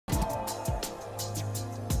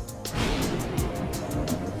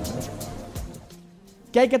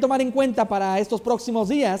¿Qué hay que tomar en cuenta para estos próximos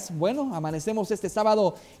días? Bueno, amanecemos este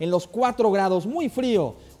sábado en los 4 grados, muy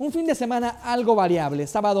frío. Un fin de semana algo variable.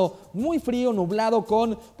 Sábado muy frío, nublado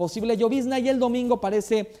con posible llovizna y el domingo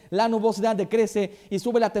parece la nubosidad decrece y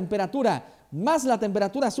sube la temperatura. Más la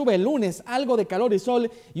temperatura sube el lunes, algo de calor y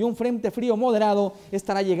sol y un frente frío moderado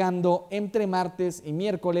estará llegando entre martes y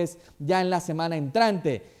miércoles ya en la semana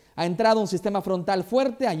entrante. Ha entrado un sistema frontal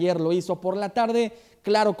fuerte, ayer lo hizo por la tarde,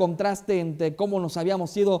 claro contraste entre cómo nos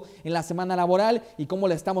habíamos ido en la semana laboral y cómo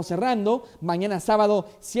la estamos cerrando. Mañana sábado,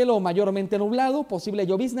 cielo mayormente nublado, posible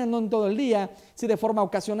llovizna, no en todo el día, sí de forma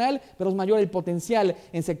ocasional, pero es mayor el potencial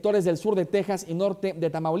en sectores del sur de Texas y norte de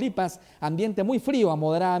Tamaulipas. Ambiente muy frío a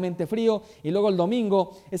moderadamente frío y luego el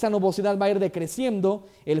domingo esa nubosidad va a ir decreciendo,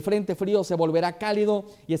 el frente frío se volverá cálido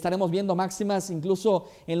y estaremos viendo máximas incluso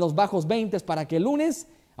en los bajos 20 para que el lunes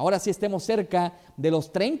ahora sí estemos cerca de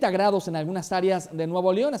los 30 grados en algunas áreas de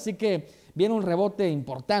Nuevo León, así que viene un rebote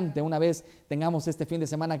importante una vez tengamos este fin de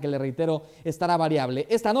semana que, le reitero, estará variable.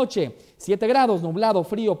 Esta noche, 7 grados, nublado,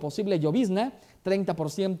 frío, posible llovizna,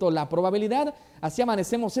 30% la probabilidad. Así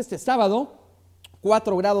amanecemos este sábado.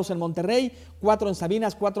 4 grados en Monterrey, 4 en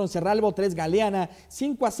Sabinas, 4 en Cerralbo, 3 Galeana,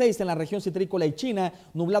 5 a 6 en la región citrícola y China,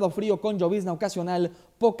 nublado frío con llovizna ocasional,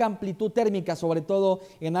 poca amplitud térmica, sobre todo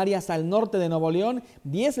en áreas al norte de Nuevo León,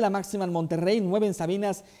 10 la máxima en Monterrey, 9 en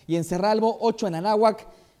Sabinas y en Cerralbo, 8 en Anáhuac,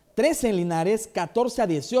 13 en Linares, 14 a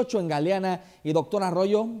 18 en Galeana y Doctor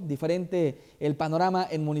Arroyo, diferente el panorama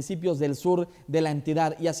en municipios del sur de la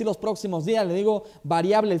entidad. Y así los próximos días, le digo,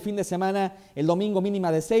 variable el fin de semana, el domingo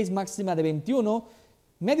mínima de 6, máxima de 21,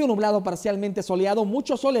 medio nublado, parcialmente soleado,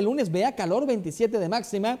 mucho sol el lunes, vea calor, 27 de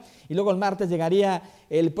máxima, y luego el martes llegaría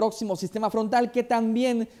el próximo sistema frontal que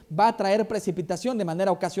también va a traer precipitación de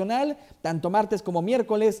manera ocasional, tanto martes como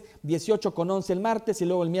miércoles, 18 con 11 el martes y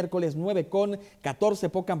luego el miércoles 9 con 14,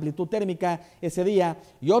 poca amplitud térmica ese día,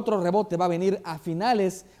 y otro rebote va a venir a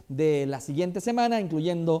finales de la siguiente semana,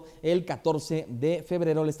 incluyendo el 14 de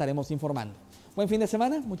febrero, le estaremos informando. Buen fin de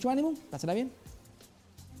semana, mucho ánimo, pásenla bien.